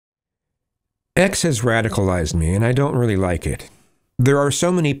X has radicalized me, and I don't really like it. There are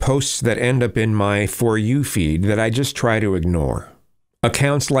so many posts that end up in my For You feed that I just try to ignore.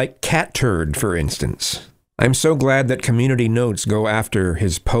 Accounts like Cat Turd, for instance. I'm so glad that community notes go after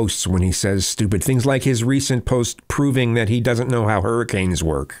his posts when he says stupid things like his recent post proving that he doesn't know how hurricanes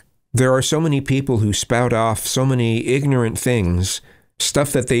work. There are so many people who spout off so many ignorant things,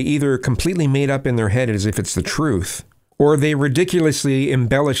 stuff that they either completely made up in their head as if it's the truth, or they ridiculously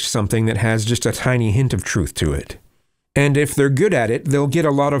embellish something that has just a tiny hint of truth to it. And if they're good at it, they'll get a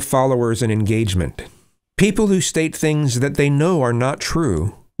lot of followers and engagement. People who state things that they know are not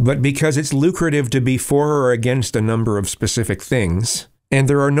true, but because it's lucrative to be for or against a number of specific things, and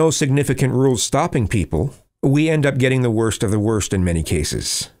there are no significant rules stopping people, we end up getting the worst of the worst in many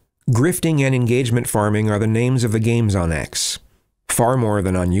cases. Grifting and engagement farming are the names of the games on X, far more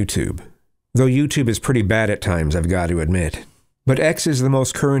than on YouTube. Though YouTube is pretty bad at times, I've got to admit. But X is the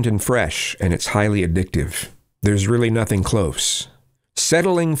most current and fresh, and it's highly addictive. There's really nothing close.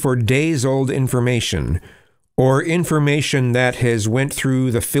 Settling for days-old information, or information that has went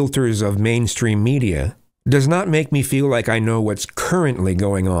through the filters of mainstream media, does not make me feel like I know what's currently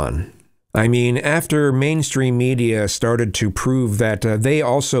going on. I mean, after mainstream media started to prove that they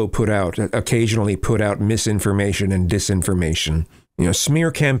also occasionally put out misinformation and disinformation, smear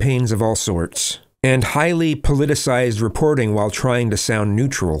campaigns of all sorts, and highly politicized reporting while trying to sound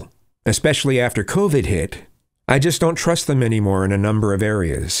neutral, especially after COVID hit, I just don't trust them anymore in a number of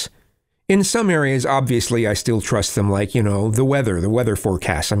areas. In some areas, obviously, I still trust them, like, the weather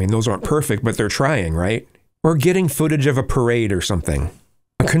forecasts. I mean, those aren't perfect, but they're trying, right? Or getting footage of a parade or something.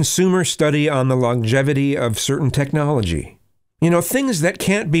 A consumer study on the longevity of certain technology. Things that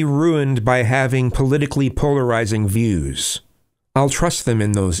can't be ruined by having politically polarizing views. I'll trust them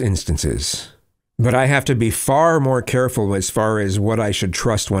in those instances. But I have to be far more careful as far as what I should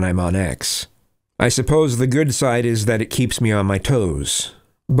trust when I'm on X. I suppose the good side is that it keeps me on my toes.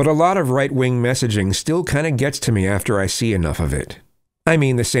 But a lot of right-wing messaging still kind of gets to me after I see enough of it. I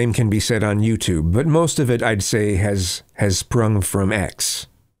mean, the same can be said on YouTube, but most of it, I'd say, has sprung from X.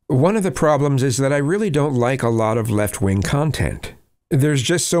 One of the problems is that I really don't like a lot of left-wing content. There's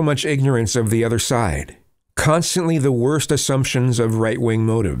just so much ignorance of the other side. Constantly the worst assumptions of right-wing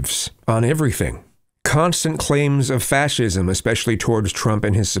motives on everything. Constant claims of fascism, especially towards Trump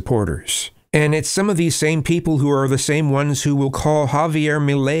and his supporters. And it's some of these same people who are the same ones who will call Javier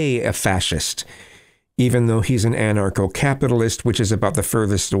Milei a fascist, even though he's an anarcho-capitalist, which is about the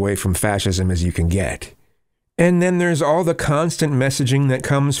furthest away from fascism as you can get. And then there's all the constant messaging that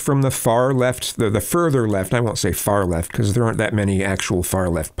comes from the far left, the further left. I won't say far left, because there aren't that many actual far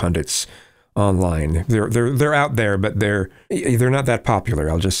left pundits online. They're out there, but they're not that popular,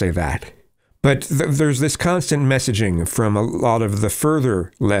 I'll just say that. But there's this constant messaging from a lot of the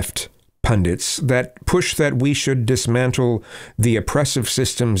further left pundits that push that we should dismantle the oppressive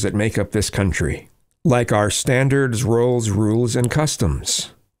systems that make up this country, like our standards, roles, rules, and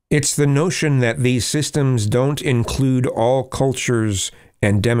customs. It's the notion that these systems don't include all cultures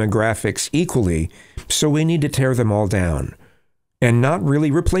and demographics equally, so we need to tear them all down, and not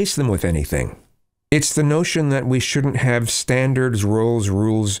really replace them with anything. It's the notion that we shouldn't have standards, roles,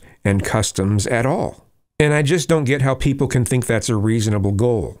 rules, and customs at all. And I just don't get how people can think that's a reasonable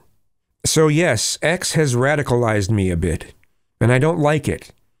goal. So yes, X has radicalized me a bit, and I don't like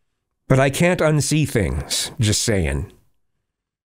it. But I can't unsee things, just saying.